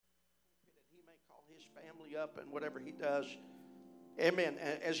his family up and whatever he does. Amen.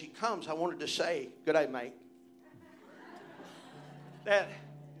 As he comes, I wanted to say, good day, mate.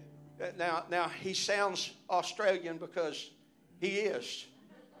 Now he sounds Australian because he is.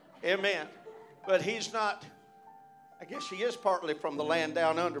 Amen. But he's not, I guess he is partly from the land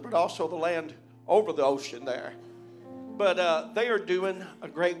down under, but also the land over the ocean there. But they are doing a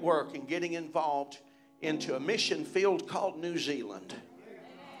great work and getting involved into a mission field called New Zealand.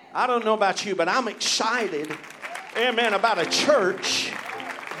 I don't know about you, but I'm excited, amen, about a church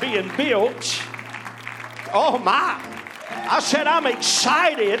being built. Oh my. I said I'm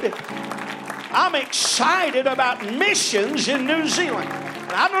excited. I'm excited about missions in New Zealand.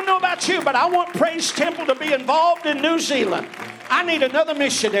 I don't know about you, but I want Praise Temple to be involved in New Zealand. I need another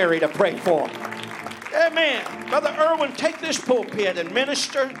missionary to pray for. Amen. Brother Erwin, take this pulpit and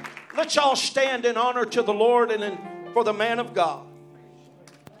minister. Let's all stand in honor to the Lord and for the man of God.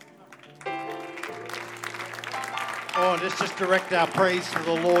 Oh, let's just direct our praise to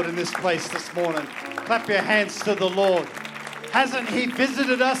the Lord in this place this morning. Clap your hands to the Lord. Hasn't He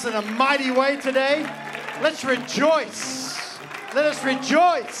visited us in a mighty way today? Let's rejoice. Let us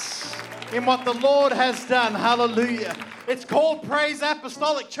rejoice in what the Lord has done. Hallelujah. It's called Praise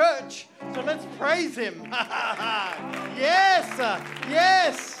Apostolic Church, so let's praise Him. Yes,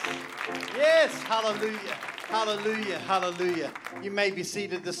 yes, yes. Hallelujah. Hallelujah, hallelujah. You may be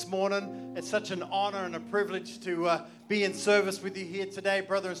seated this morning. It's such an honor and a privilege to be in service with you here today.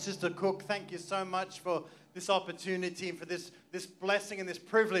 Brother and Sister Cook, thank you so much for this opportunity and for this blessing and this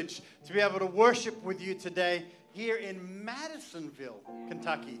privilege to be able to worship with you today here in Madisonville,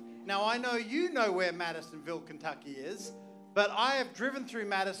 Kentucky. Now, I know you know where Madisonville, Kentucky is, but I have driven through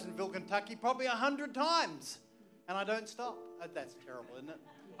Madisonville, Kentucky probably 100 times, and I don't stop. That's terrible, isn't it?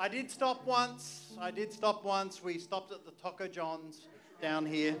 I did stop once. We stopped at the Taco John's down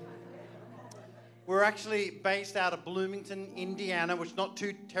here. We're actually based out of Bloomington, Indiana, which is not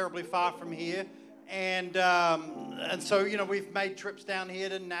too terribly far from here. And so, you know, we've made trips down here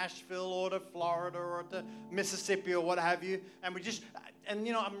to Nashville or to Florida or to Mississippi or what have you. And we just, and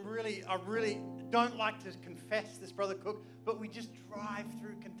you know, I really don't like to confess this, Brother Cook, but we just drive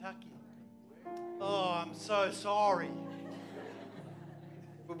through Kentucky. Oh, I'm so sorry.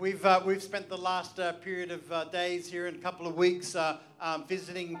 We've spent the last period of days here in a couple of weeks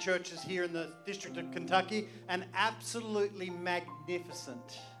visiting churches here in the District of Kentucky, and absolutely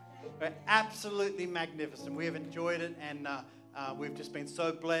magnificent. Absolutely magnificent. We have enjoyed it, and we've just been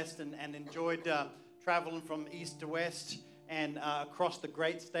so blessed and enjoyed traveling from east to west and across the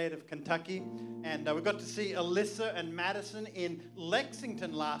great state of Kentucky. And we got to see Alyssa and Madison in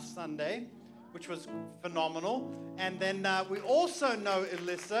Lexington last Sunday, which was phenomenal. And then we also know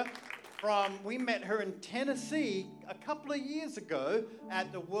Alyssa we met her in Tennessee a couple of years ago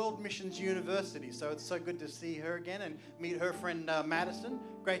at the World Missions University. So it's so good to see her again and meet her friend Madison.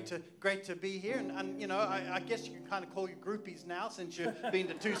 Great to be here. And you know, I guess you can kind of call you groupies now since you've been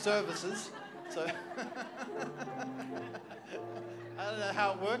to 2 services. So I don't know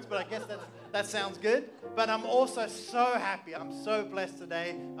how it works, but I guess that sounds good. But I'm also so happy. I'm so blessed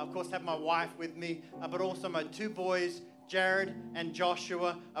today. I, of course, have my wife with me, but also my 2 boys, Jared and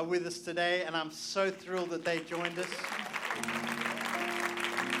Joshua, are with us today, and I'm so thrilled that they joined us.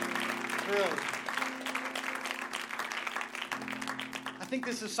 Thrilled. I think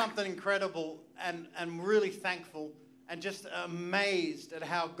this is something incredible, and I'm really thankful and just amazed at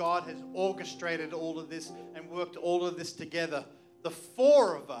how God has orchestrated all of this and worked all of this together. The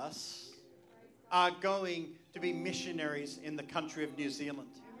 4 of us are going to be missionaries in the country of New Zealand.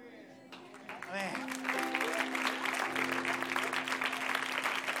 Man.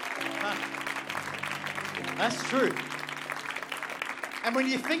 That's true. And when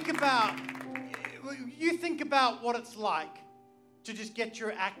you think about what it's like to just get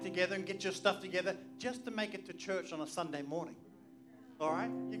your act together and get your stuff together just to make it to church on a Sunday morning. All right?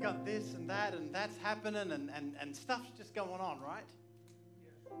 You got this and that's happening and stuff's just going on, right?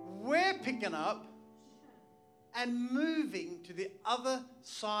 We're picking up and moving to the other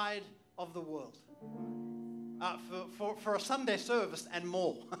side of the world for a Sunday service and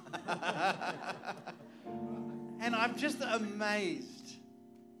more. And I'm just amazed,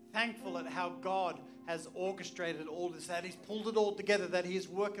 thankful at how God has orchestrated all this, that He's pulled it all together, that He's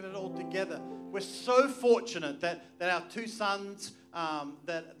working it all together. We're so fortunate that our 2 sons,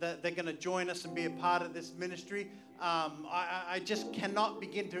 that they're going to join us and be a part of this ministry. I just cannot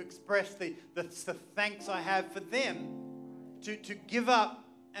begin to express the thanks I have for them to give up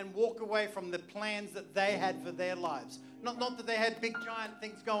and walk away from the plans that they had for their lives. Not that they had big giant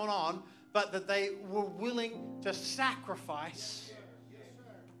things going on, but that they were willing to sacrifice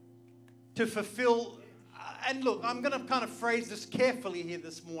to fulfill, and look, I'm going to kind of phrase this carefully here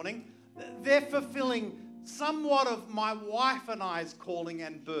this morning. They're fulfilling somewhat of my wife and I's calling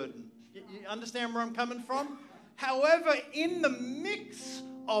and burden. You understand where I'm coming from? However, in the mix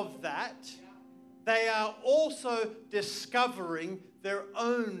of that, they are also discovering their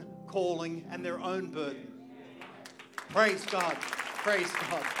own calling and their own burden. Praise God. Praise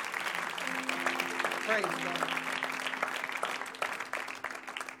God. Praise God.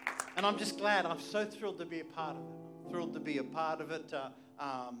 And I'm just glad. I'm so thrilled to be a part of it. I'm thrilled to be a part of it.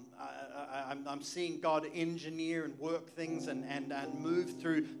 I'm seeing God engineer and work things and move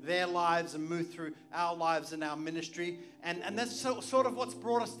through their lives and move through our lives and our ministry. And that's sort of what's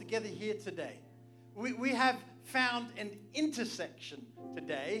brought us together here today. We have found an intersection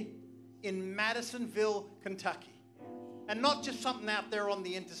today in Madisonville, Kentucky. And not just something out there on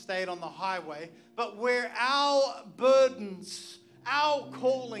the interstate, on the highway, but where our burdens, our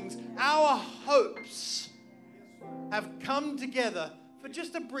callings, our hopes have come together for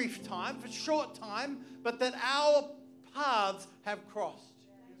just a brief time, for a short time, but that our paths have crossed.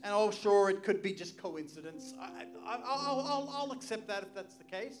 And oh, sure, it could be just coincidence. I'll accept that if that's the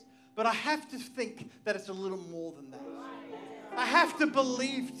case. But I have to think that it's a little more than that. I have to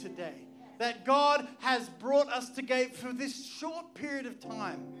believe today that God has brought us together for this short period of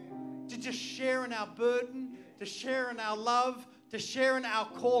time to just share in our burden, to share in our love, to share in our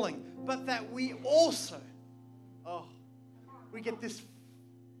calling, but that we also, we get this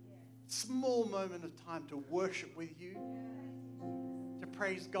small moment of time to worship with you, to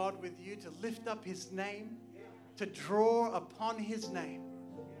praise God with you, to lift up His name, to draw upon His name,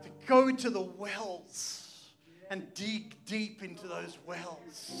 to go to the wells and dig deep into those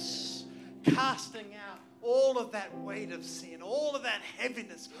wells, casting out all of that weight of sin, all of that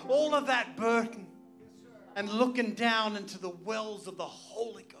heaviness, all of that burden, and looking down into the wells of the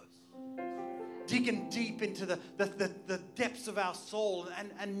Holy Ghost, digging deep into the depths of our soul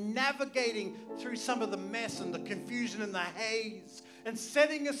and navigating through some of the mess and the confusion and the haze and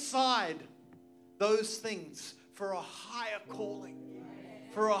setting aside those things for a higher calling,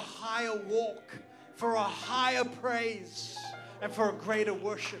 for a higher walk, for a higher praise, and for a greater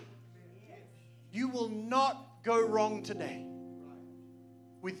worship. You will not go wrong today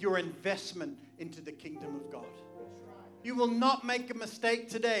with your investment into the kingdom of God. You will not make a mistake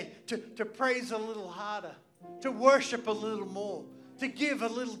today to praise a little harder, to worship a little more, to give a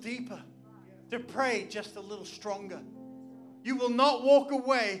little deeper, to pray just a little stronger. You will not walk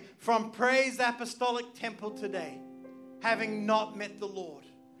away from Praise Apostolic Temple today having not met the Lord,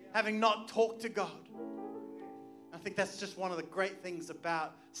 having not talked to God. I think that's just one of the great things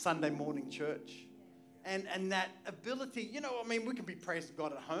about Sunday morning church. And that ability, we can be praising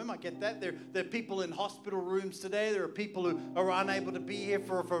God at home. I get that. There are people in hospital rooms today. There are people who are unable to be here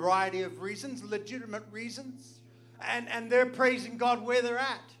for a variety of reasons, legitimate reasons. And they're praising God where they're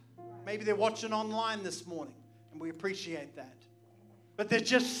at. Maybe they're watching online this morning, and we appreciate that. But there's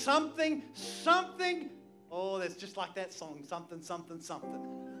just something, that's just like that song, something,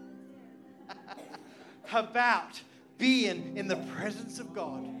 about being in the presence of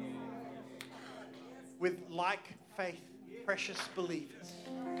God with like faith, precious believers.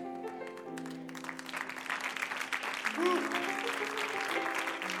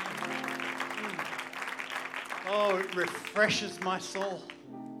 Oh, it refreshes my soul.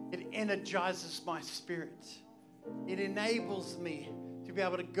 It energizes my spirit. It enables me to be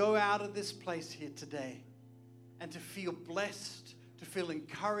able to go out of this place here today and to feel blessed, to feel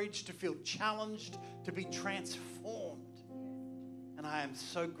encouraged, to feel challenged, to be transformed. And I am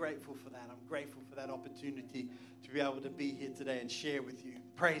so grateful for that. I'm grateful for that opportunity to be able to be here today and share with you.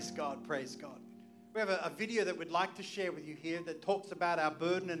 Praise God, praise God. We have a video that we'd like to share with you here that talks about our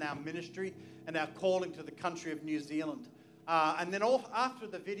burden and our ministry and our calling to the country of New Zealand. And then after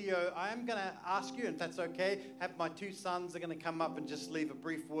the video, I am going to ask you, if that's okay, have my two sons are going to come up and just leave a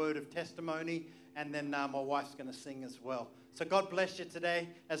brief word of testimony, and then my wife's going to sing as well. So God bless you today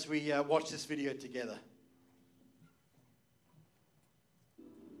as we watch this video together.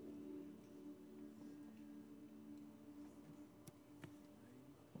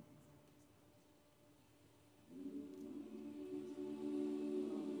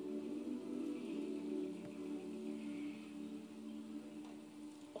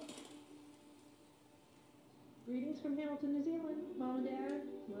 Greetings from Hamilton, New Zealand. Mom and Dad,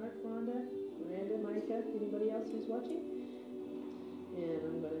 Mark, Rhonda, Miranda, Micah, anybody else who's watching. And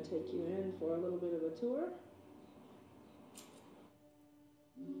I'm going to take you in for a little bit of a tour.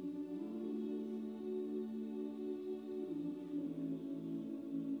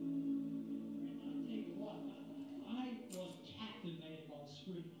 I was captivated by the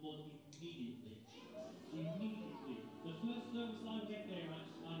Spirit of the Lord. immediately. The first service I went there,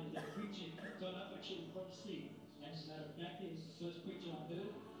 the preacher got up actually from the seat, and back there was the first preacher I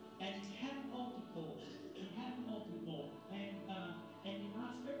heard, and he had an altar call. And he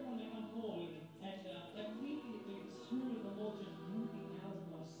asked everyone to come forward, and immediately the Spirit of the Lord just moved me out of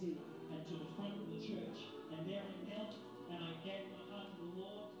my seat and to the front of the church, and there I knelt, and I gave my heart to the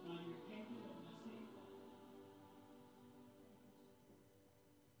Lord, and I repented of my sin.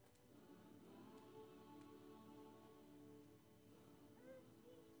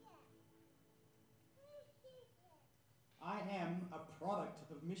 I am a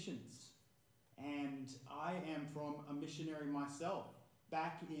product of missions, and I am from a missionary myself.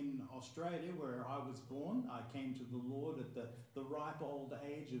 Back in Australia, where I was born, I came to the Lord at the ripe old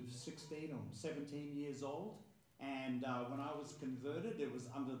age of 16 or 17 years old, and when I was converted, it was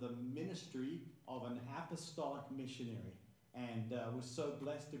under the ministry of an apostolic missionary, and was so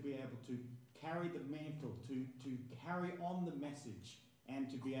blessed to be able to carry the mantle, to carry on the message, and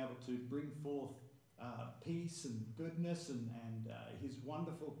to be able to bring forth peace and goodness and his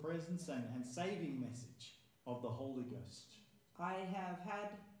wonderful presence and saving message of the Holy Ghost. I have had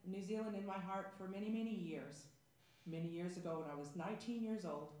New Zealand in my heart for many, many years. Many years ago, when I was 19 years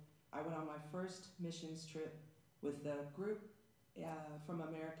old, I went on my first missions trip with the group from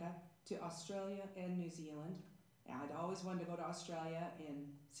America to Australia and New Zealand. I'd always wanted to go to Australia and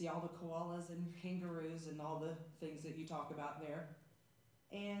see all the koalas and kangaroos and all the things that you talk about there.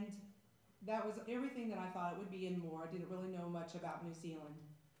 And that was everything that I thought it would be and more. I didn't really know much about New Zealand.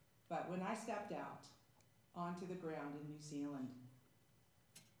 But when I stepped out onto the ground in New Zealand,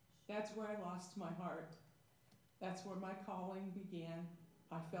 that's where I lost my heart. That's where my calling began.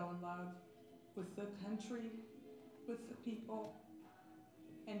 I fell in love with the country, with the people,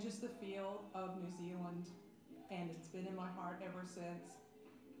 and just the feel of New Zealand. And it's been in my heart ever since.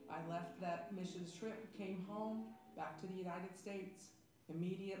 I left that missions trip, came home, back to the United States,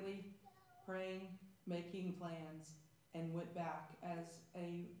 immediately praying, making plans, and went back as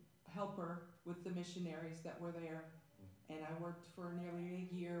a helper with the missionaries that were there. And I worked for nearly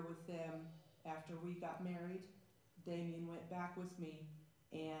a year with them. After we got married, Damien went back with me,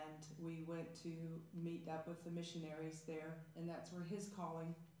 and we went to meet up with the missionaries there, and that's where his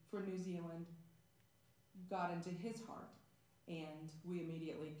calling for New Zealand got into his heart. And we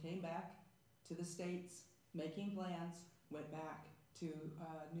immediately came back to the States, making plans, went back to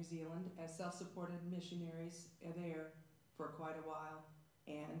New Zealand as self-supported missionaries there for quite a while.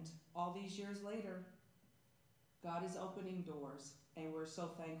 And all these years later, God is opening doors, and we're so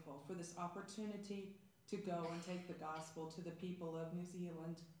thankful for this opportunity to go and take the gospel to the people of New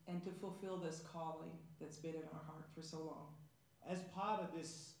Zealand and to fulfill this calling that's been in our heart for so long. As part of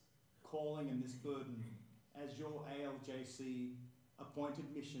this calling and this burden, as your ALJC appointed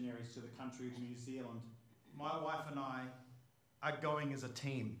missionaries to the country of New Zealand, my wife and I are going as a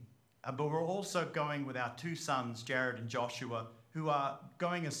team. But we're also going with our two sons, Jared and Joshua, who are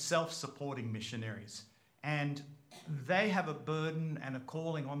going as self-supporting missionaries. And they have a burden and a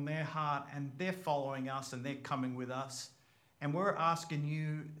calling on their heart, and they're following us and they're coming with us. And we're asking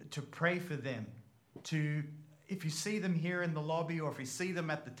you to pray for them. To, if you see them here in the lobby or if you see them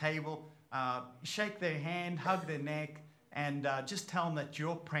at the table, shake their hand, hug their neck, and just tell them that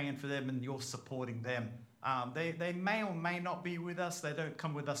you're praying for them and you're supporting them. They may or may not be with us. They don't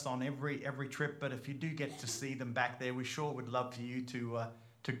come with us on every trip, but if you do get to see them back there, we sure would love for you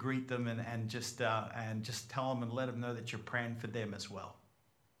to greet them and just tell them and let them know that you're praying for them as well.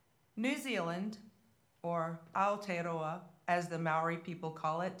 New Zealand, or Aotearoa, as the Maori people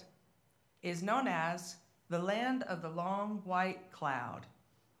call it, is known as the land of the long white cloud.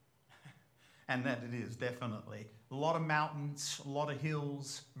 And that it is, definitely. A lot of mountains, a lot of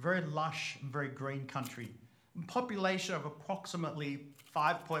hills, very lush, very green country. Population of approximately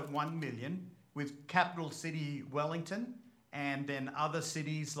 5.1 million, with capital city Wellington, and then other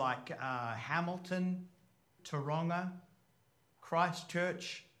cities like Hamilton, Taronga,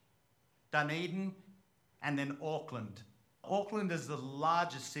 Christchurch, Dunedin, and then Auckland. Auckland is the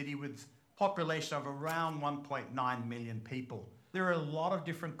largest city with population of around 1.9 million people. There are a lot of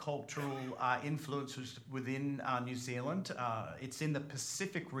different cultural influences within New Zealand. It's in the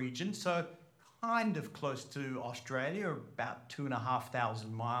Pacific region, so kind of close to Australia, about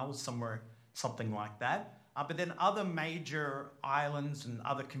 2,500 miles, something like that. But then other major islands and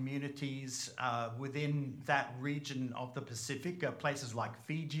other communities within that region of the Pacific, places like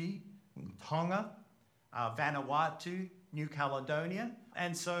Fiji, Tonga, Vanuatu, New Caledonia.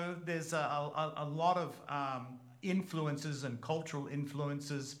 And so there's a lot of influences and cultural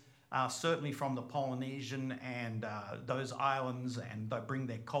influences certainly from the Polynesian and those islands, and they bring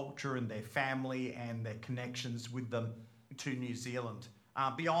their culture and their family and their connections with them to New Zealand.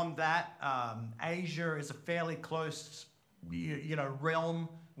 Beyond that, Asia is a fairly close, realm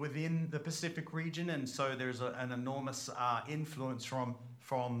within the Pacific region, and so there's an enormous influence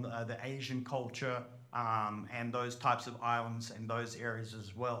from the Asian culture and those types of islands and those areas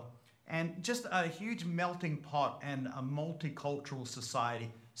as well. And just a huge melting pot and a multicultural society.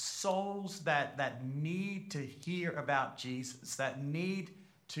 Souls that need to hear about Jesus, that need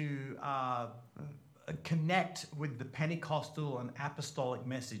to connect with the Pentecostal and apostolic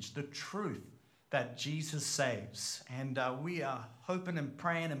message, the truth that Jesus saves. And we are hoping and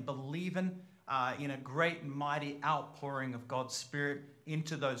praying and believing in a great and mighty outpouring of God's Spirit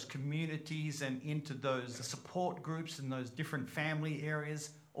into those communities and into those support groups and those different family areas,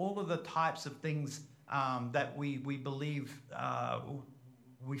 all of the types of things that we believe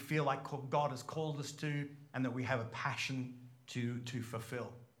we feel like God has called us to, and that we have a passion to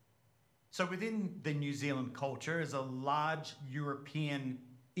fulfill. So within the New Zealand culture is a large European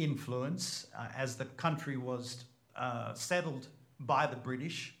influence as the country was settled by the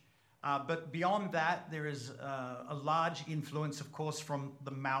British. But beyond that, there is a large influence, of course, from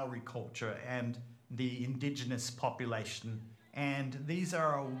the Maori culture and the indigenous population. And these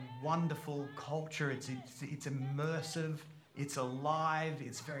are a wonderful culture. It's immersive, it's alive,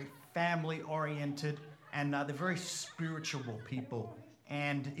 it's very family-oriented, and they're very spiritual people.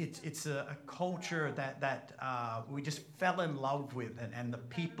 And it's a culture that we just fell in love with, and the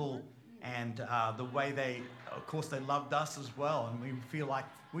people and the way they loved us as well, and we feel like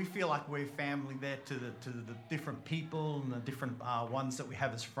we're family there to the different people and the different ones that we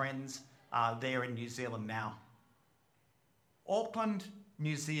have as friends there in New Zealand now. Auckland,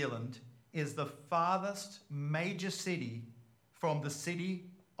 New Zealand is the farthest major city from the city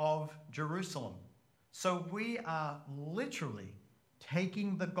of Jerusalem. So we are literally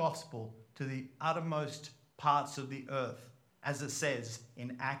taking the gospel to the uttermost parts of the earth, as it says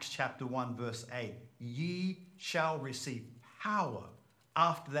in Acts chapter 1 verse 8, ye shall receive power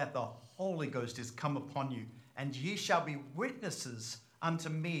after that the Holy Ghost is come upon you, and ye shall be witnesses unto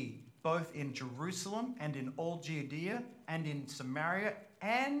me both in Jerusalem and in all Judea and in Samaria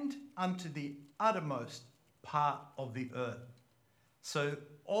and unto the uttermost part of the earth. So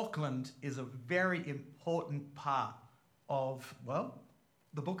Auckland is a very important part of,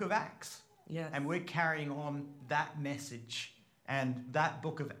 the book of Acts. Yes. And we're carrying on that message and that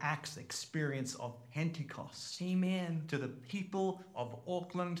book of Acts experience of Pentecost. Amen. To the people of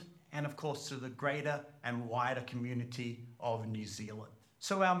Auckland and, of course, to the greater and wider community of New Zealand.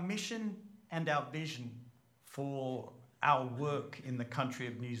 So our mission and our vision for our work in the country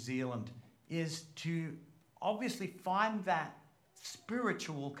of New Zealand is to obviously find that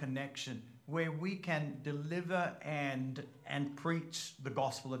spiritual connection where we can deliver and preach the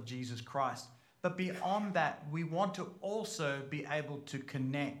gospel of Jesus Christ. But beyond that, we want to also be able to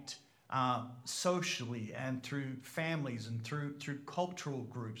connect socially and through families and through cultural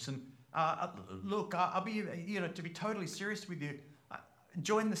groups. And look, I'll be, to be totally serious with you,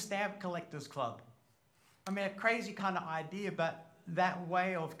 join the Stamp Collectors Club. I mean, a crazy kind of idea, but that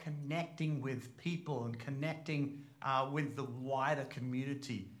way of connecting with people and connecting with the wider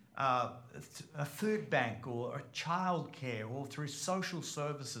community, a food bank or a childcare or through social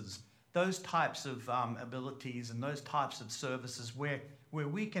services, those types of abilities and those types of services where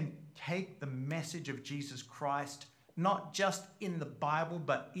we can take the message of Jesus Christ, not just in the Bible,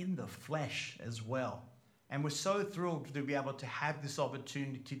 but in the flesh as well. And we're so thrilled to be able to have this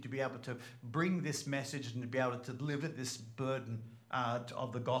opportunity to be able to bring this message and to be able to deliver this burden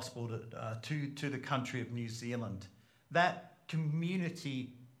of the gospel to the country of New Zealand. That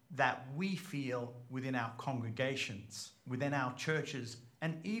community that we feel within our congregations, within our churches,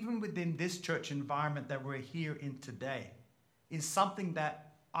 and even within this church environment that we're here in today, is something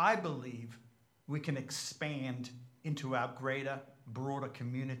that I believe we can expand into our greater, broader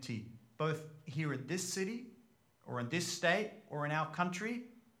community, both here in this city, or in this state, or in our country,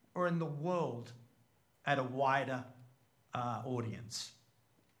 or in the world at a wider audience.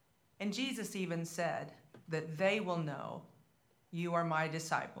 And Jesus even said that they will know you are my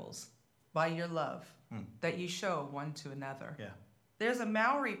disciples by your love that you show one to another. Yeah. There's a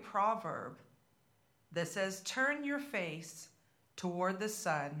Maori proverb that says, turn your face toward the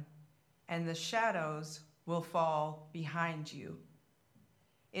sun and the shadows will fall behind you.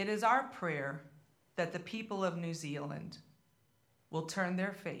 It is our prayer that the people of New Zealand will turn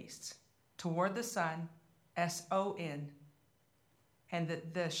their face toward the sun, S-O-N, and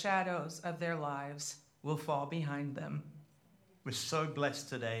that the shadows of their lives will fall behind them. We're so blessed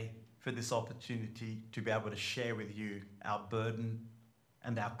today for this opportunity to be able to share with you our burden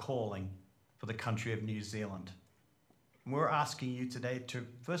and our calling for the country of New Zealand. We're asking you today to,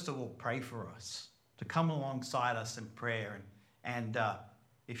 first of all, pray for us, to come alongside us in prayer. And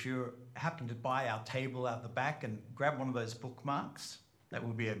if you happen to buy our table out the back and grab one of those bookmarks, that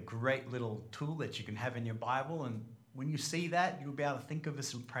will be a great little tool that you can have in your Bible. And when you see that, you'll be able to think of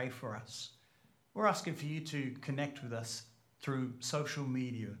us and pray for us. We're asking for you to connect with us through social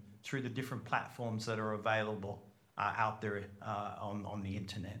media, through the different platforms that are available out there on the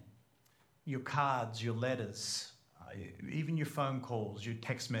internet. Your cards, your letters, even your phone calls, your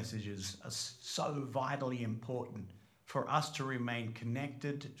text messages are so vitally important for us to remain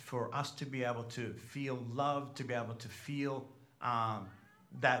connected, for us to be able to feel loved, to be able to feel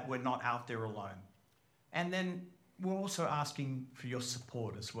that we're not out there alone. And then we're also asking for your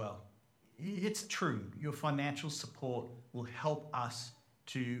support as well. It's true, your financial support will help us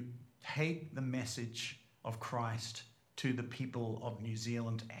to take the message of Christ to the people of New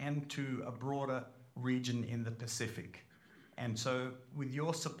Zealand and to a broader region in the Pacific. And so with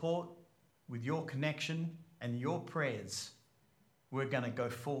your support, with your connection and your prayers, we're going to go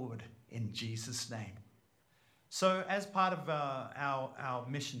forward in Jesus' name. So as part of our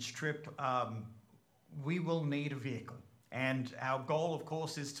mission trip, we will need a vehicle. And our goal, of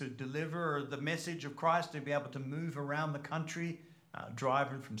course, is to deliver the message of Christ, to be able to move around the country,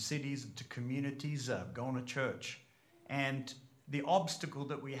 driving from cities to communities, going to church. And the obstacle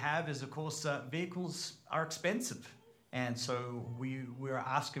that we have is, of course, vehicles are expensive. And so we're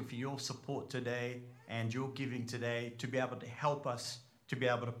asking for your support today and your giving today to be able to help us to be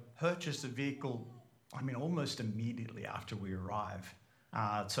able to purchase a vehicle, almost immediately after we arrive,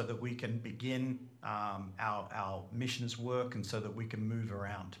 so that we can begin our missions work and so that we can move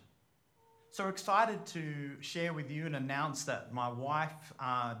around. So excited to share with you and announce that my wife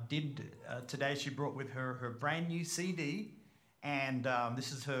today, she brought with her brand new CD. And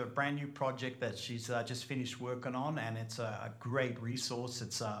this is her brand new project that she's just finished working on, and it's a great resource.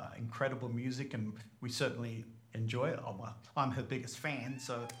 It's incredible music, and we certainly enjoy it. Oh, well, I'm her biggest fan,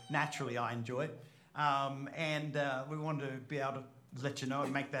 so naturally I enjoy it. And we wanted to be able to let you know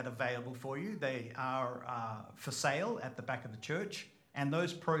and make that available for you. They are for sale at the back of the church, and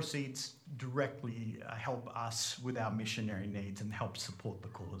those proceeds directly help us with our missionary needs and help support the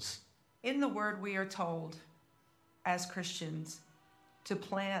cause. In the Word, we are told as Christians to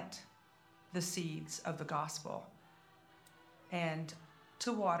plant the seeds of the gospel and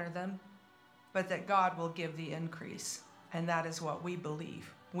to water them, but that God will give the increase. And that is what we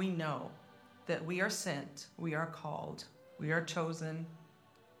believe. We know that we are sent, we are called, we are chosen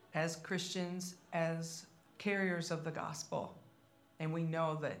as Christians, as carriers of the gospel. And we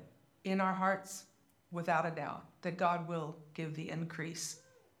know that in our hearts, without a doubt, that God will give the increase.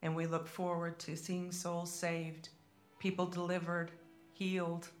 And we look forward to seeing souls saved, people delivered,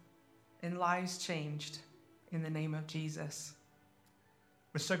 healed, and lives changed in the name of Jesus.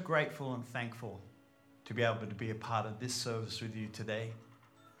 We're so grateful and thankful to be able to be a part of this service with you today.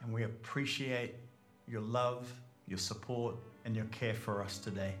 And we appreciate your love, your support, and your care for us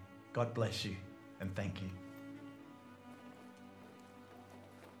today. God bless you, and thank you.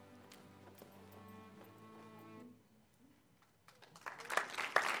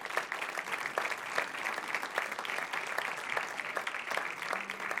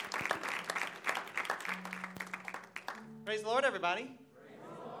 Praise the Lord, everybody.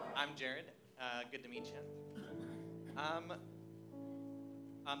 I'm Jared. Good to meet you. I'm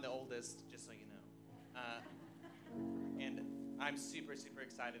the oldest, just so you know. And I'm super, super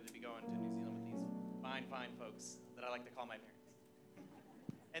excited to be going to New Zealand with these fine, fine folks that I like to call my parents.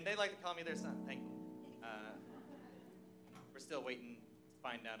 And they like to call me their son, thankfully. We're still waiting to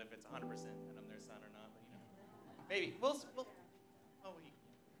find out if it's 100% that I'm their son or not, but maybe. Oh, my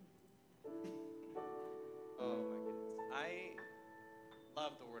goodness. I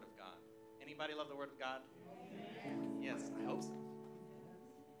love the Word of God. Anybody love the Word of God? Yes, I hope so.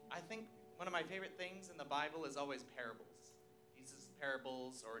 I think one of my favorite things in the Bible is always parables. Jesus'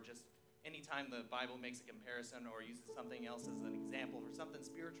 parables, or just anytime the Bible makes a comparison or uses something else as an example for something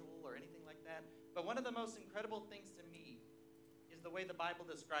spiritual or anything like that. But one of the most incredible things to me is the way the Bible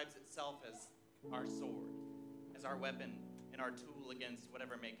describes itself as our sword, as our weapon and our tool against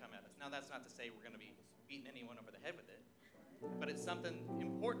whatever may come at us. Now, that's not to say we're going to be beating anyone over the head with it, but it's something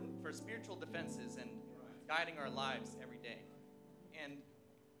important for spiritual defenses and guiding our lives every day. And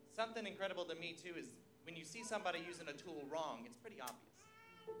something incredible to me, too, is when you see somebody using a tool wrong, it's pretty obvious.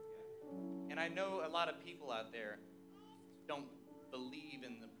 And I know a lot of people out there don't believe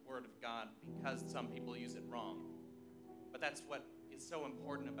in the Word of God because some people use it wrong. But that's what is it's so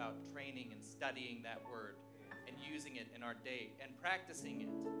important about training and studying that word and using it in our day and practicing it.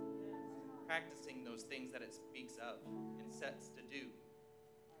 Practicing those things that it speaks of and sets to do.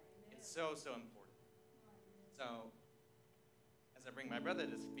 It's so, so important. So, as I bring my brother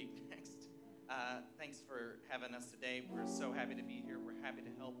to speak next, thanks for having us today. We're so happy to be here. We're happy to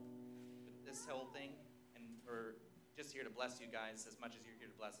help with this whole thing. And we're just here to bless you guys as much as you're here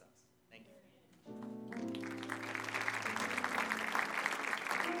to bless us. Thank you.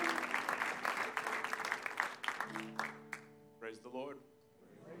 Praise the Lord.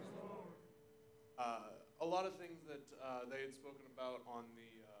 A lot of things that they had spoken about on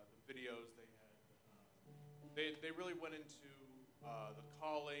the videos they really went into the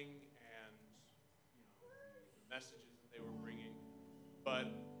calling and the messages that they were bringing. But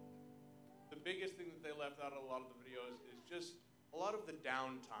the biggest thing that they left out of a lot of the videos is just a lot of the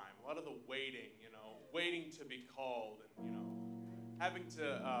downtime, a lot of the waiting, waiting to be called, and having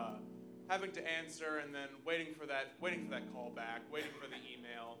to answer, and then waiting for that call back, waiting for the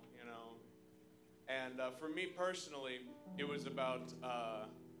email, And for me personally, it was about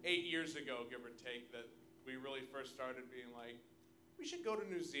 8 years ago, give or take, that we really first started being like, we should go to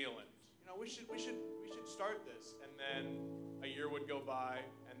New Zealand. We should start this. And then a year would go by,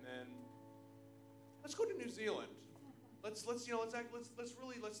 and then let's go to New Zealand. Let's start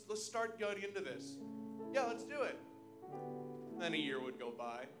going into this. Yeah, let's do it. And then a year would go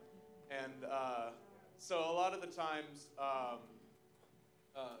by, and so a lot of the times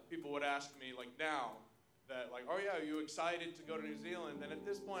people would ask me now that oh yeah, are you excited to go to New Zealand? And at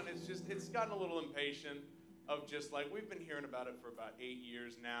this point, it's gotten a little impatient of just we've been hearing about it for about 8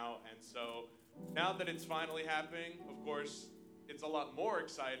 years now, and so now that it's finally happening, of course, it's a lot more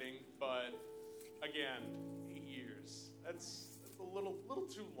exciting. But again, 8 years. That's a little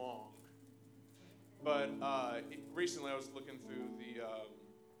too long. But recently I was looking through the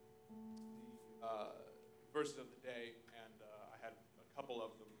verses of the day, and I had a couple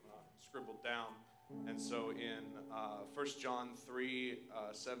of them scribbled down. And so in 1 John 3,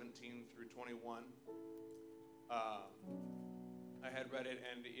 17 through 21, I had read it,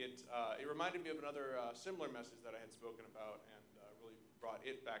 and it reminded me of another similar message that I had spoken about, and really brought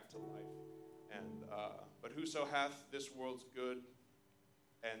it back to life. And but whoso hath this world's good,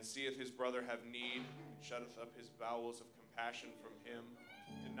 and seeth his brother have need, and shutteth up his bowels of compassion from him,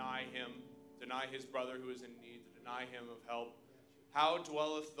 deny his brother who is in need, to deny him of help, how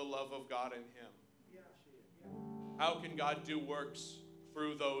dwelleth the love of God in him? How can God do works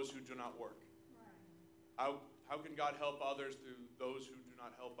through those who do not work? How can God help others through those who do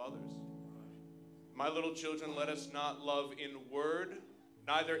not help others? My little children, let us not love in word,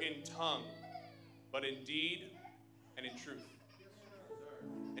 neither in tongue, but in deed and in truth.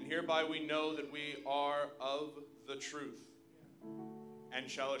 And hereby we know that we are of the truth, and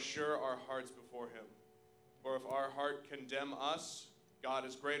shall assure our hearts before him. For if our heart condemn us, God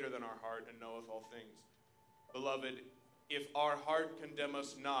is greater than our heart, and knoweth all things. Beloved, if our heart condemn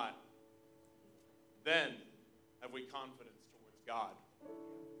us not, then have we confidence towards God.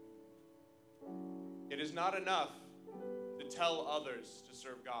 It is not enough to tell others to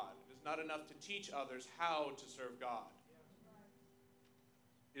serve God. It is not enough to teach others how to serve God.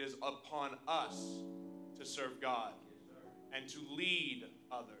 It is upon us to serve God and to lead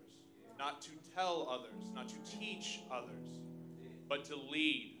others, not to tell others, not to teach others, but to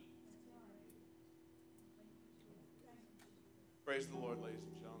lead. Praise the Lord, ladies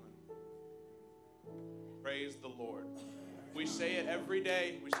and gentlemen. Praise the Lord. We say it every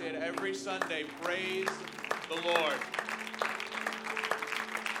day. We say it every Sunday. Praise the Lord.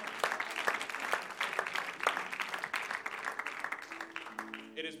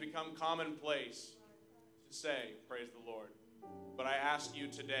 It has become commonplace to say, praise the Lord. But I ask you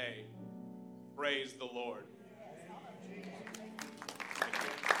today, praise the Lord.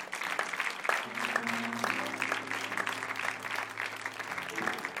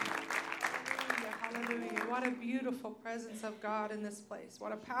 Hallelujah. What a beautiful presence of God in this place.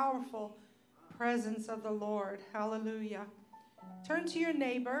 What a powerful presence of the Lord. Hallelujah. Turn to your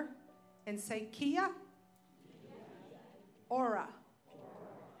neighbor and say, Kia ora.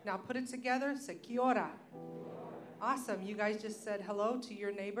 Now put it together. Say, kia ora. Awesome. You guys just said hello to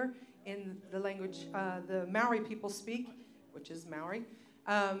your neighbor in the language the Maori people speak, which is Maori,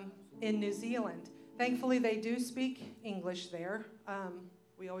 in New Zealand. Thankfully, they do speak English there.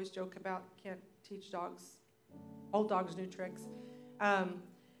 We always joke about can't teach dogs, old dogs, new tricks.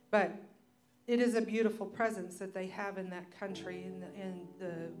 But it is a beautiful presence that they have in that country, and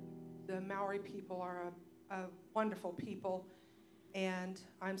the Maori people are a wonderful people. And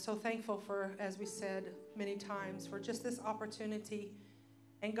I'm so thankful for, as we said many times, for just this opportunity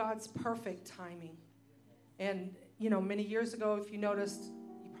and God's perfect timing. And, many years ago, if you noticed,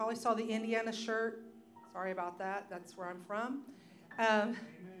 you probably saw the Indiana shirt. Sorry about that. That's where I'm from.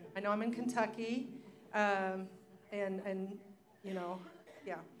 I know I'm in Kentucky. Yeah.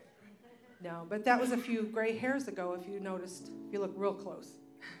 No, but that was a few gray hairs ago, if you noticed, if you look real close.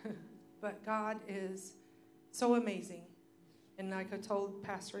 But God is so amazing. And like I told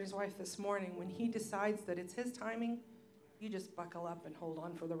Pastor and his wife this morning, when he decides that it's his timing, you just buckle up and hold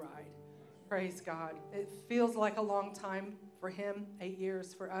on for the ride. Praise God. It feels like a long time for him, 8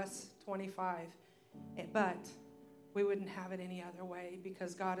 years, for us, 25. But we wouldn't have it any other way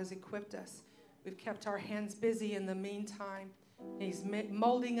because God has equipped us. We've kept our hands busy in the meantime. He's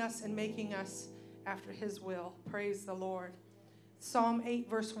molding us and making us after his will. Praise the Lord. Psalm 8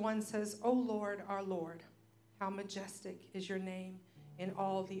 verse 1 says, O Lord, our Lord, how majestic is your name in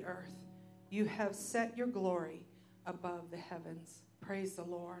all the earth. You have set your glory above the heavens. Praise the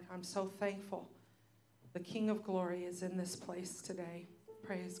Lord. I'm so thankful. The King of glory is in this place today.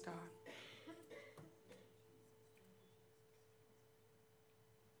 Praise God.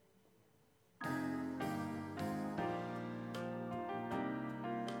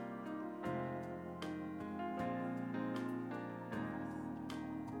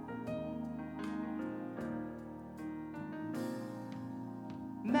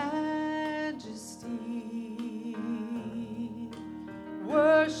 Majesty,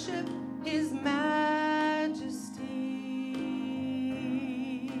 worship his majesty.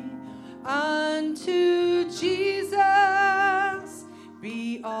 Unto Jesus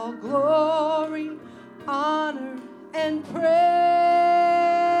be all glory, honor, and praise.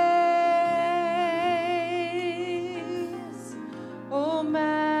 O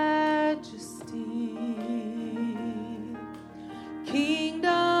majesty,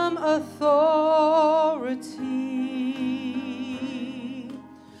 kingdom, authority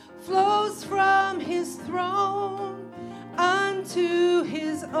flows from his throne unto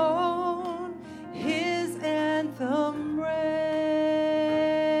his own, his anthem raise.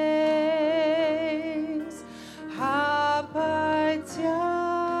 Hapatya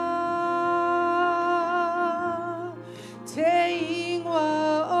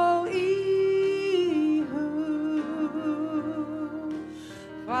teingwa o ihu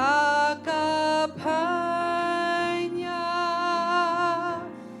Vakapanya,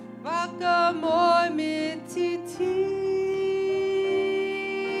 vakamoy mititia,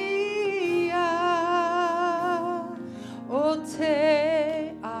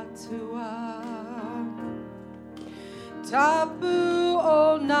 ote atua, tapu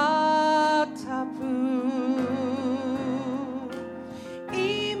o na tapu,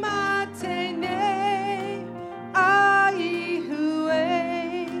 imatene aihue,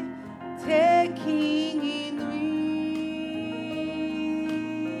 taking in we,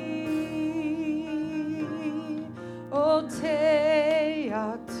 o te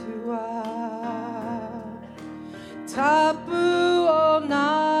atua, tapu o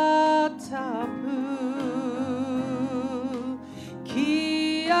na tapu,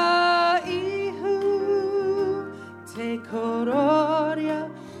 kia ihu, te kororia,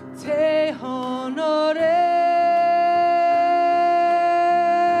 te honore.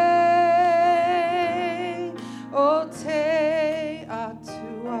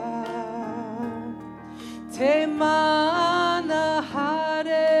 Te mana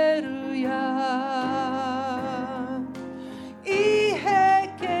hallelujah. Ihe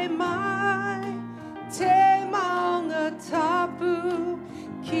ke mai te maunga tapu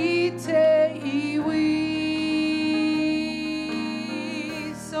ki te iwi.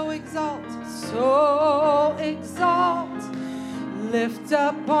 So exalt, lift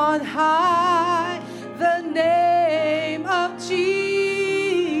up on high the name of Jesus.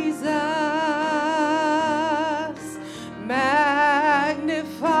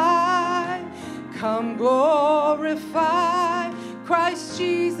 Magnify, come glorify Christ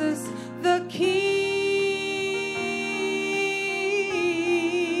Jesus the King.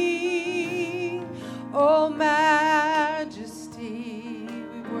 Oh majesty,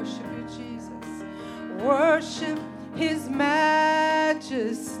 we worship you, Jesus. Worship his majesty.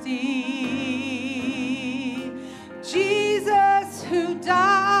 Jesus who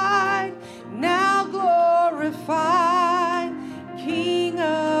died, now glorified, King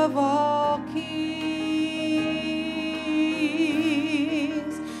of all kings.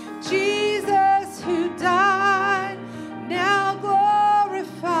 Jesus who died, now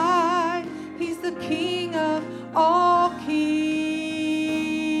glorified, he's the King of all kings.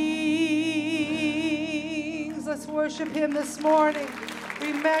 Let's worship. worship him this morning.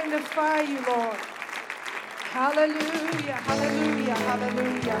 We magnify you, Lord. Hallelujah, hallelujah,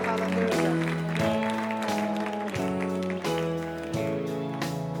 hallelujah, hallelujah.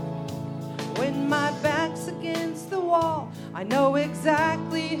 When my back's against the wall, I know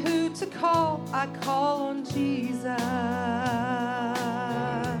exactly who to call. I call on Jesus.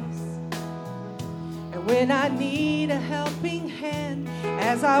 And when I need a helping hand,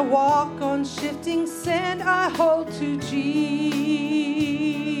 as I walk on shifting sand, I hold to Jesus.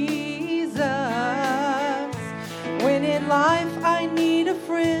 When in life I need a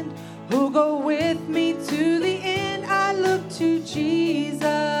friend who'll go with me to the end, I look to Jesus.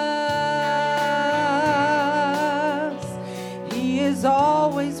 He is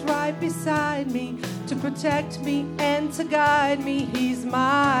always right beside me to protect me and to guide me. He's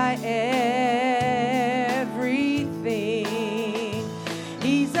my everything.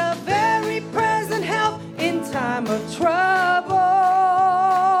 He's a very present help in time of trouble.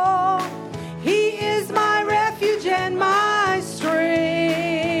 He is my refuge and my strength.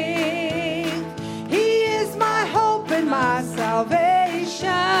 He is my hope and my salvation.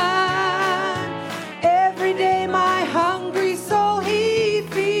 Every day my hungry soul he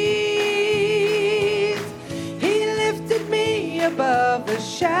feeds. He lifted me above the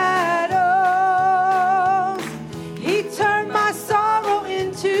shadows. He turned my sorrow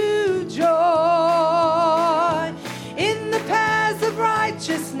into joy. In the paths of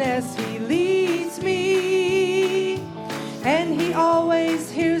righteousness he leads me, and he always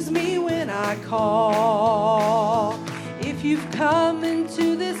hears me when I call. If you've come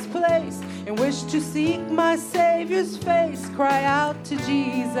into this place and wish to seek my Savior's face, cry out to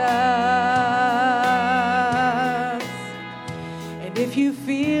Jesus. And if you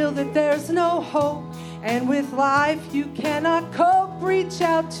feel that there's no hope and with life you cannot cope, reach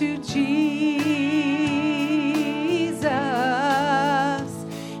out to Jesus.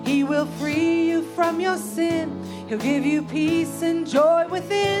 He will free you from your sin. He'll give you peace and joy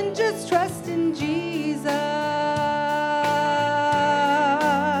within. Just trust in Jesus.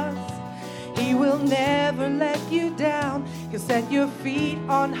 He will never let you down. He'll set your feet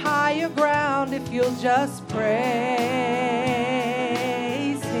on higher ground if you'll just praise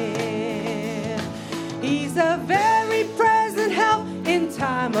him. He's a very present help in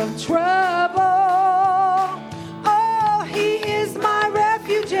time of trouble. Oh, he is my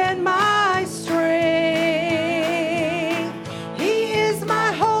refuge and my strength. He is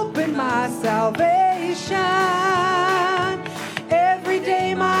my hope and my salvation. Every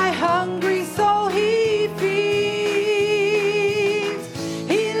day my hungry soul he feeds.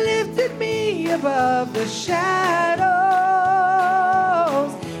 He lifted me above the shadows.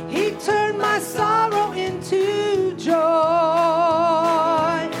 He turned my sorrow into joy.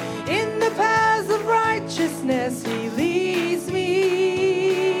 In the paths of righteousness he leads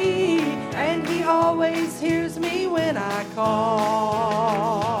me, and he always hears me when I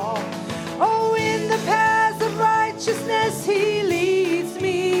call. Oh, in the paths of righteousness he leads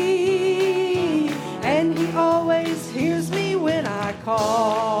me, and he always hears me when I call.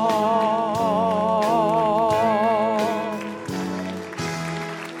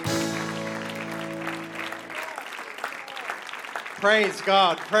 Praise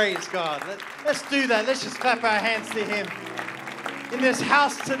God, praise God. Let's do that. Let's just clap our hands to him in this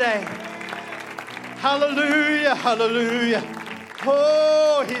house today. Hallelujah, hallelujah.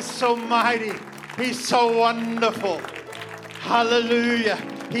 Oh, he's so mighty. He's so wonderful. Hallelujah.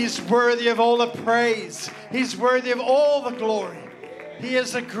 He's worthy of all the praise. He's worthy of all the glory. He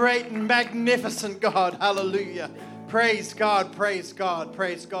is a great and magnificent God. Hallelujah. Praise God, praise God,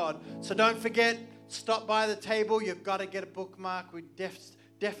 praise God. So don't forget, stop by the table. You've got to get a bookmark. We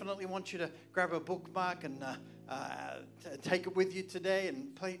definitely want you to grab a bookmark and take it with you today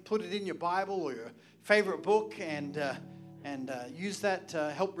and put it in your Bible or your favorite book and use that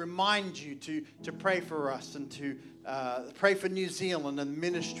to help remind you to pray for us and to pray for New Zealand and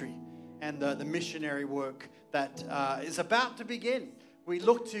ministry and the missionary work that is about to begin. We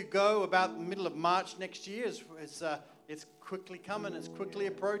look to go about the middle of March next year. It's quickly coming. It's quickly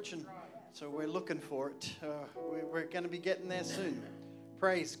approaching. So we're looking for it. We're going to be getting there soon.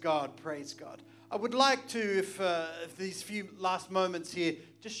 Praise God. Praise God. I would like to, if these few last moments here,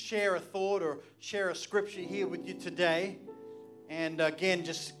 just share a thought or share a scripture here with you today. And again,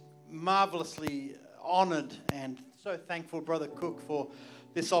 just marvelously honored and so thankful, Brother Cook, for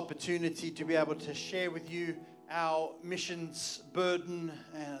this opportunity to be able to share with you our missions burden,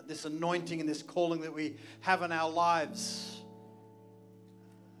 this anointing and this calling that we have in our lives.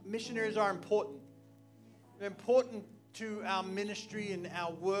 Missionaries are important. They're important to our ministry and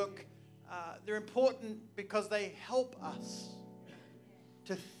our work they're important because they help us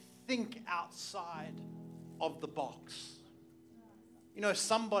to think outside of the box. You know,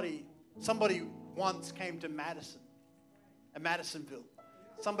 somebody once came to Madisonville.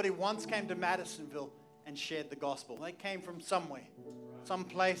 Somebody once came to Madisonville and shared the gospel. They came from somewhere, some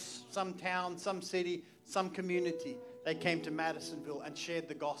place, some town, some city, some community. They came to Madisonville and shared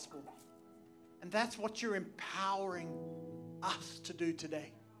the gospel. And that's what you're empowering us to do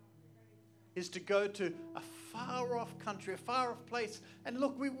today, is to go to a far-off country, a far-off place. And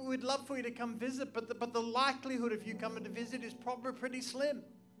look, we'd love for you to come visit, but the likelihood of you coming to visit is probably pretty slim.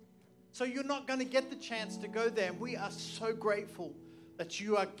 So you're not going to get the chance to go there. And we are so grateful that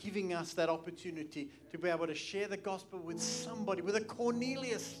you are giving us that opportunity to be able to share the gospel with somebody, with a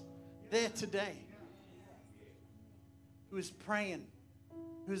Cornelius there today, who is praying,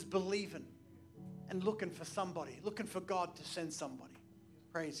 who is believing, and looking for somebody, looking for God to send somebody.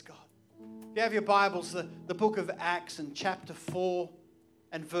 Praise God. If you have your Bibles, the book of Acts in chapter 4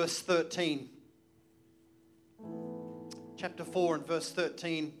 and verse 13. Chapter 4 and verse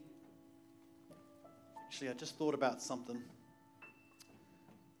 13. Actually, I just thought about something.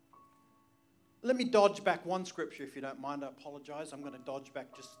 Let me dodge back one scripture, if you don't mind. I apologize. I'm going to dodge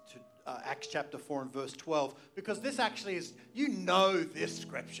back just to Acts chapter 4 and verse 12, because this actually is, you know this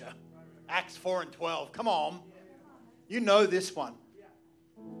scripture. Acts 4 and 12. Come on. You know this one.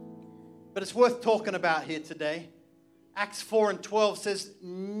 But it's worth talking about here today. Acts 4 and 12 says,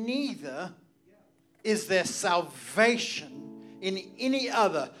 neither is there salvation in any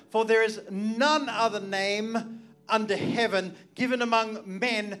other, for there is none other name under heaven given among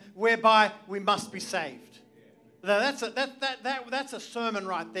men whereby we must be saved. Now that's a sermon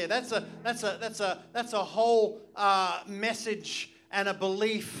right there. That's a whole message and a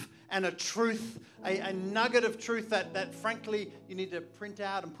belief and a truth, a nugget of truth that frankly you need to print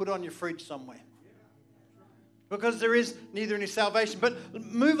out and put on your fridge somewhere. Because there is neither any salvation. But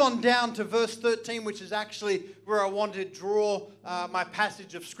move on down to verse 13, which is actually where I want to draw my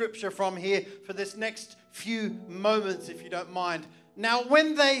passage of scripture from here for this next few moments, if you don't mind. Now,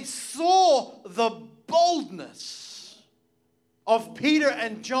 when they saw the boldness of Peter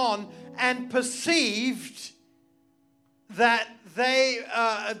and John and perceived that they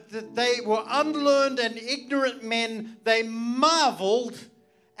were unlearned and ignorant men, they marveled,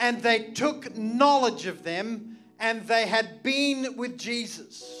 and they took knowledge of them, and they had been with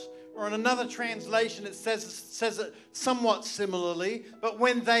Jesus. Or in another translation, it says it somewhat similarly. But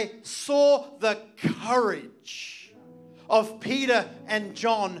when they saw the courage of Peter and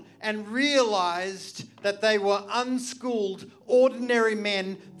John and realized that they were unschooled, ordinary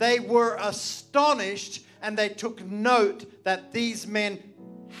men, they were astonished, and they took note that these men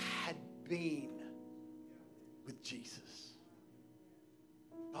had been with Jesus.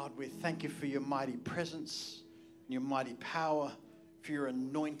 God, we thank you for your mighty presence, your mighty power, for your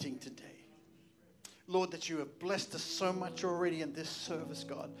anointing today. Lord, that you have blessed us so much already in this service,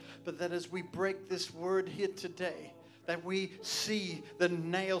 God, but that as we break this word here today, that we see the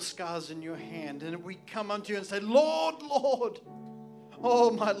nail scars in your hand, and we come unto you and say, Lord, Lord,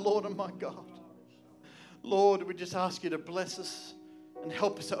 oh my Lord and my God. Lord, we just ask you to bless us and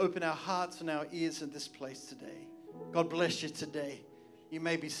help us to open our hearts and our ears in this place today. God bless you today. You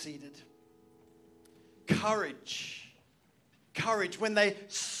may be seated. Courage. When they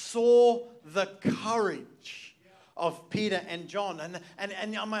saw the courage of Peter and John. And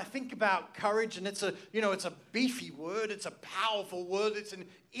I think about courage, and it's a beefy word, it's a powerful word, it's an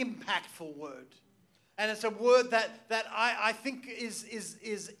impactful word. And it's a word that I think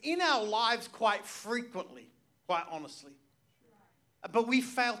is in our lives quite frequently, quite honestly. But we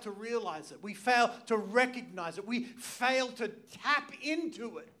fail to realize it. We fail to recognize it. We fail to tap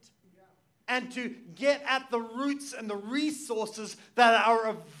into it and to get at the roots and the resources that are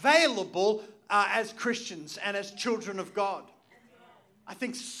available as Christians and as children of God. I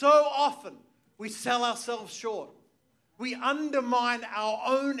think so often we sell ourselves short. We undermine our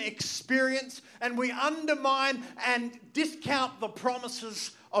own experience, and we undermine and discount the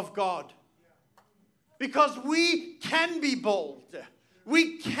promises of God. Because we can be bold.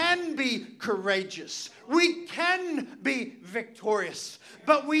 We can be courageous. We can be victorious.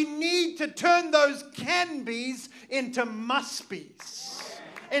 But we need to turn those can-bes into must-bes,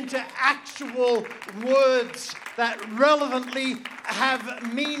 into actual words that relevantly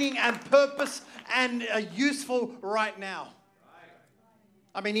have meaning and purpose and are useful right now.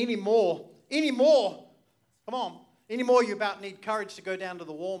 I mean, any more, come on, any more you about need courage to go down to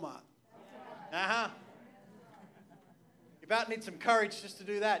the Walmart. You about need some courage just to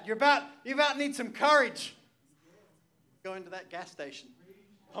do that. You about need some courage. Go into that gas station.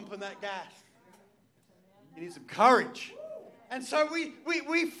 pumping that gas. You need some courage. And so we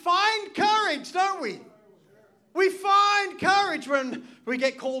find courage, don't we? We find courage when we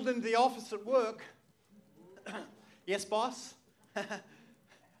get called into the office at work. Yes, boss?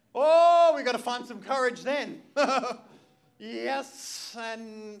 Oh, we got to find some courage then. Yes,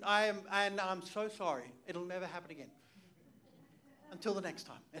 and I'm so sorry. It'll never happen again. Until the next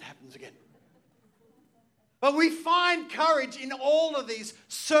time it happens again. But we find courage in all of these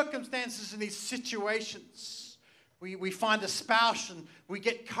circumstances and these situations. We find a spouse and we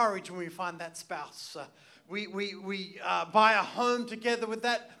get courage when we find that spouse. We buy a home together with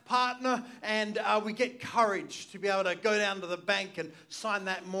that partner, and we get courage to be able to go down to the bank and sign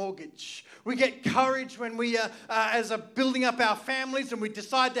that mortgage. We get courage when we as building up our families and we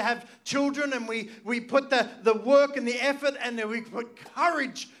decide to have children, and we put the work and the effort, and then we put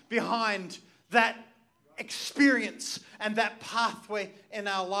courage behind that experience and that pathway in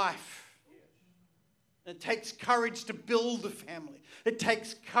our life. It takes courage to build a family. It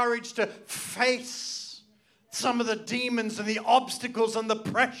takes courage to face some of the demons and the obstacles and the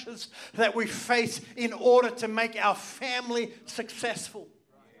pressures that we face in order to make our family successful.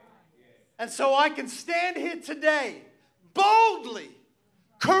 And so I can stand here today, boldly,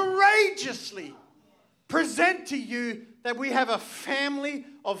 courageously present to you that we have a family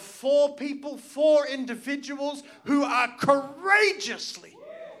of 4 people, 4 individuals who are courageously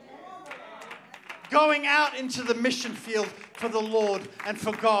going out into the mission field for the Lord and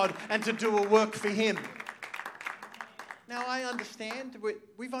for God and to do a work for Him. Now I understand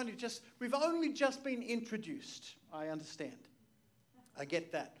we've only just been introduced. I understand. I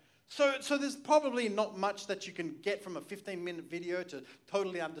get that. So there's probably not much that you can get from a 15-minute video to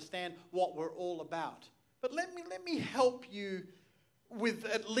totally understand what we're all about. But let me help you with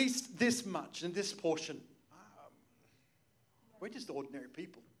at least this much in this portion. We're just ordinary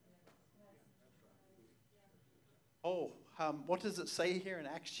people. Oh, what does it say here in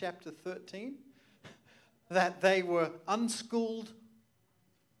Acts chapter 13? That they were unschooled,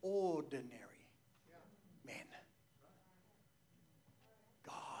 ordinary men.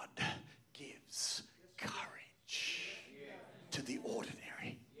 God gives courage to the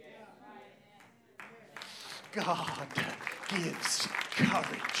ordinary. God gives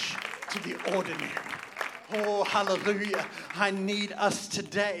courage to the ordinary. Oh, hallelujah. I need us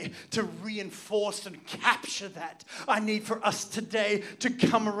today to reinforce and capture that. I need for us today to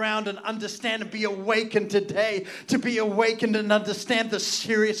come around and understand and be awakened today, to be awakened and understand the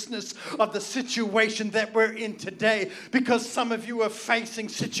seriousness of the situation that we're in today. Because some of you are facing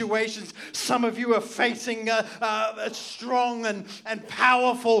situations, some of you are facing strong and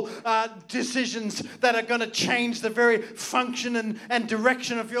powerful decisions that are going to change the very function and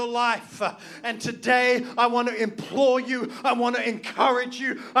direction of your life. And today, I want to implore you, I want to encourage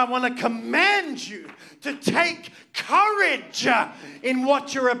you, I want to command you to take courage in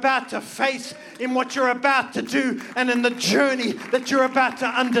what you're about to face, in what you're about to do, and in the journey that you're about to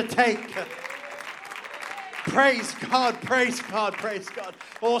undertake. Praise God, praise God, praise God.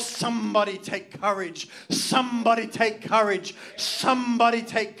 Oh, somebody take courage. Somebody take courage. Somebody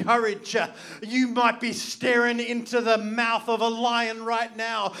take courage. You might be staring into the mouth of a lion right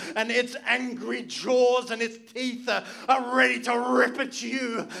now, and its angry jaws and its teeth are ready to rip at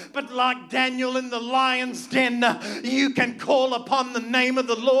you. But like Daniel in the lion's den, you can call upon the name of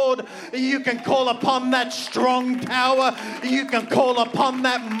the Lord. You can call upon that strong tower. You can call upon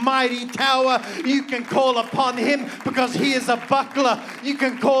that mighty tower. You can call upon Him because He is a buckler. You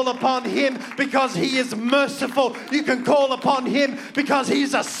can call upon Him because He is merciful. You can call upon Him because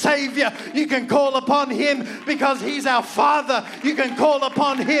He's a Savior. You can call upon Him because He's our Father. You can call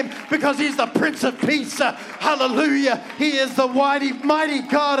upon Him because He's the Prince of Peace. Hallelujah. He is the mighty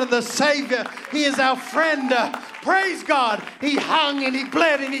God and the Savior. He is our friend. Praise God. He hung and He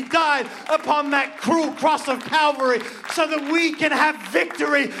bled and He died upon that cruel cross of Calvary so that we can have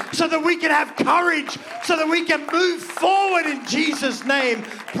victory, so that we can have courage, so that we can move forward in Jesus' name.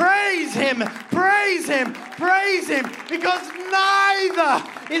 Praise Him, praise Him, praise Him, because neither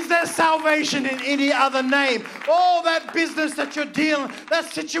is there salvation in any other name. Oh, that business that you're dealing, that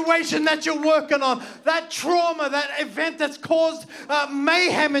situation that you're working on, that trauma, that event that's caused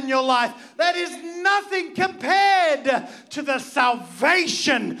mayhem in your life, that is nothing compared to the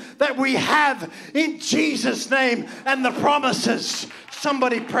salvation that we have in Jesus' name and the promises.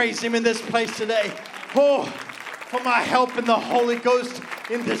 Somebody praise Him in this place today. Oh, for my help in the Holy Ghost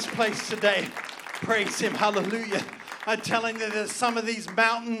in this place today. Praise Him. Hallelujah. I'm telling you, there's some of these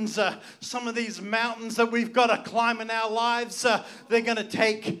mountains that we've got to climb in our lives. They're going to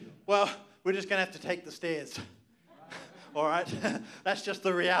take, well, we're just going to have to take the stairs. All right? That's just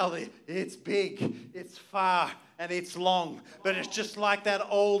the reality. It's big, it's far, and it's long. But it's just like that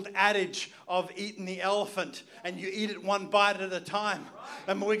old adage of eating the elephant, and you eat it one bite at a time.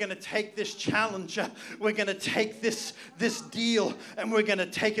 And we're going to take this challenge, we're going to take this deal, and we're going to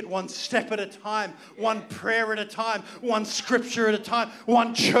take it one step at a time, one prayer at a time, one scripture at a time,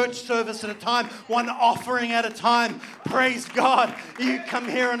 one church service at a time, one offering at a time. Praise God. You come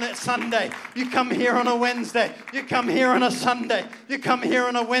here on a Sunday, you come here on a Wednesday, you come here on a Sunday, you come here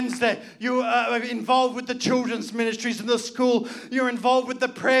on a Wednesday, you are involved with the children's ministries in the school, you're involved with the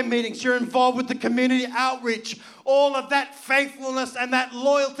prayer meetings, you're involved with the community outreach. All of that faithfulness and that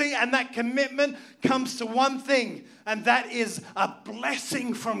loyalty and that commitment comes to one thing, and that is a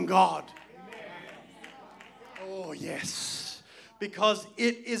blessing from God. Oh, yes. Because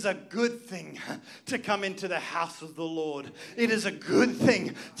it is a good thing to come into the house of the Lord. It is a good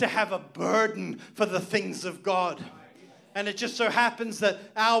thing to have a burden for the things of God. And it just so happens that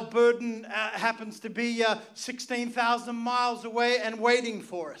our burden happens to be 16,000 miles away and waiting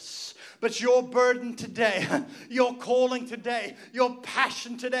for us. But your burden today, your calling today, your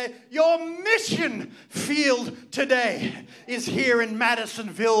passion today, your mission field today is here in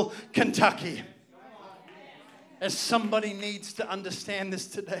Madisonville, Kentucky. As somebody needs to understand this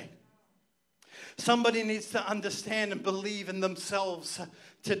today. Somebody needs to understand and believe in themselves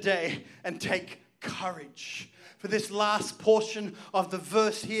today and take courage. For this last portion of the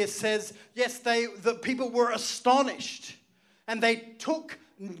verse here says, yes, the people were astonished and they took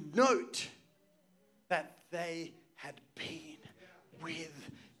note that they had been with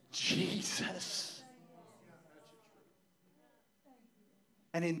Jesus.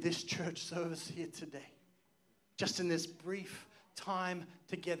 And in this church service here today, just in this brief time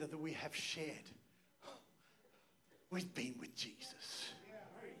together that we have shared, we've been with Jesus.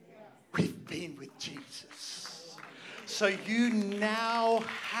 We've been with Jesus. So you now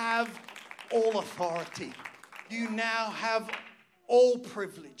have all authority. You now have all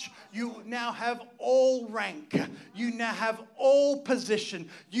privilege. You now have all rank. You now have all position.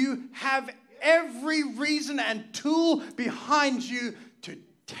 You have every reason and tool behind you to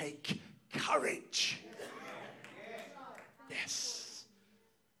take courage. Yes.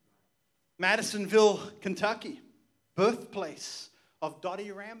 Madisonville, Kentucky, birthplace of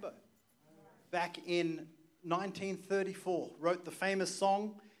Dottie Rambo. Back in 1934, wrote the famous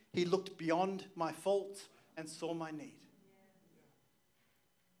song, "He looked beyond my faults and saw my need."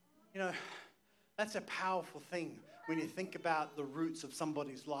 You know, that's a powerful thing when you think about the roots of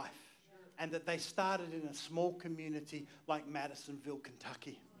somebody's life and that they started in a small community like Madisonville,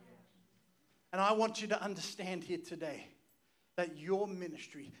 Kentucky. And I want you to understand here today that your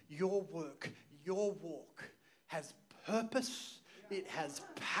ministry, your work, your walk has purpose, it has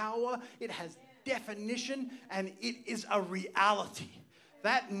power, it has definition, and it is a reality.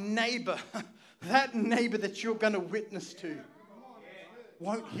 That neighbor that you're going to witness to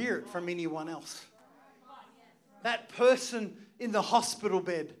won't hear it from anyone else. That person in the hospital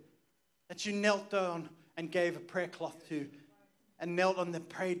bed that you knelt down and gave a prayer cloth to and knelt on and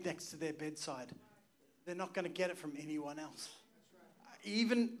prayed next to their bedside, they're not going to get it from anyone else.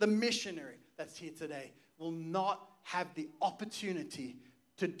 Even the missionary that's here today will not have the opportunity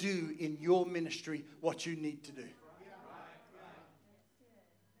to do in your ministry what you need to do.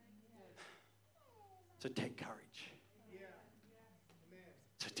 So take courage.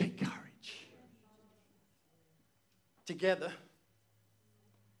 So take courage. Together,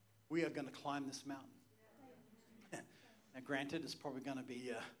 we are going to climb this mountain. Now, granted, it's probably going to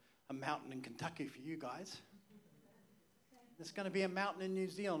be a mountain in Kentucky for you guys. There's going to be a mountain in New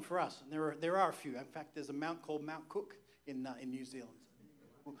Zealand for us. And there are a few. In fact, there's a mountain called Mount Cook in New Zealand.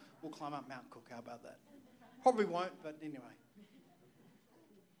 We'll climb up Mount Cook. How about that? Probably won't, but anyway.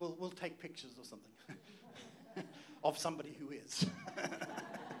 We'll take pictures or something of somebody who is.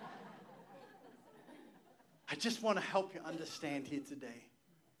 I just want to help you understand here today,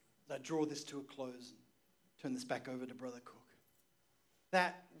 as I draw this to a close and turn this back over to Brother Cook,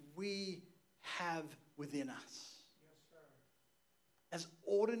 that we have within us, as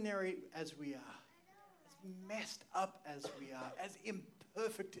ordinary as we are, as messed up as we are, as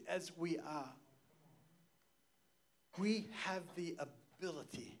imperfect as we are, we have the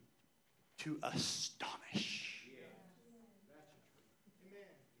ability to astonish.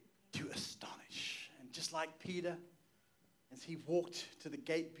 To astonish. And just like Peter, as he walked to the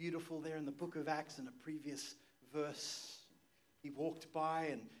gate beautiful there in the book of Acts in a previous verse, he walked by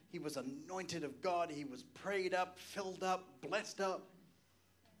and he was anointed of God. He was prayed up, filled up, blessed up.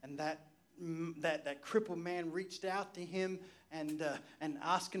 And that that crippled man reached out to him and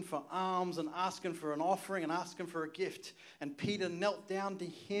asking for alms and asking for an offering and asking for a gift. And Peter knelt down to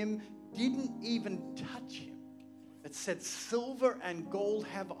him, didn't even touch him. It said, silver and gold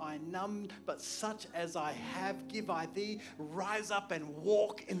have I none, but such as I have give I thee. Rise up and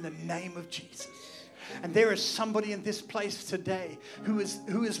walk in the name of Jesus. And there is somebody in this place today who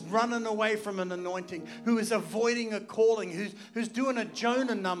is running away from an anointing, who is avoiding a calling, who's doing a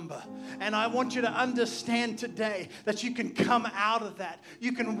Jonah number. And I want you to understand today that you can come out of that.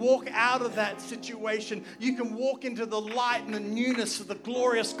 You can walk out of that situation. You can walk into the light and the newness of the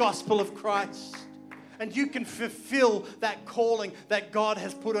glorious gospel of Christ. And you can fulfill that calling that God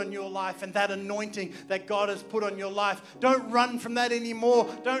has put on your life and that anointing that God has put on your life. Don't run from that anymore.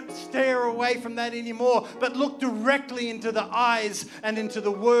 Don't stare away from that anymore. But look directly into the eyes and into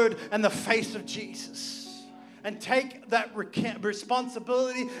the word and the face of Jesus. And take that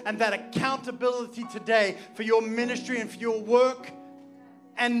responsibility and that accountability today for your ministry and for your work.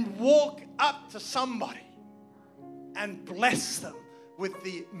 And walk up to somebody and bless them with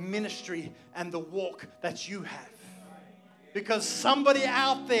the ministry and the walk that you have. Because somebody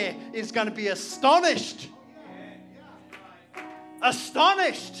out there is going to be astonished at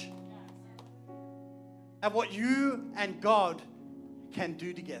what you and God can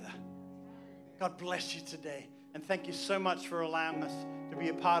do together. God bless you today. And thank you so much for allowing us to be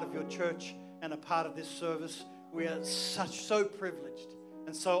a part of your church and a part of this service. We are so privileged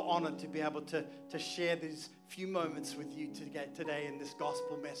and so honored to be able to share these few moments with you today in this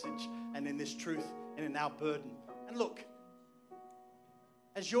gospel message and in this truth and in our burden. And look,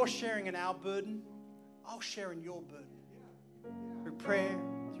 as you're sharing in our burden, I'll share in your burden. Through prayer,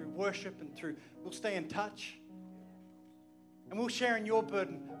 through worship, and we'll stay in touch. And we'll share in your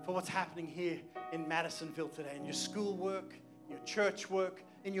burden for what's happening here in Madisonville today, in your school work, your church work,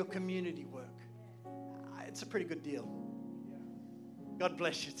 in your community work. It's a pretty good deal. God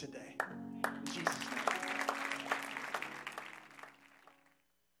bless you today. In Jesus' name.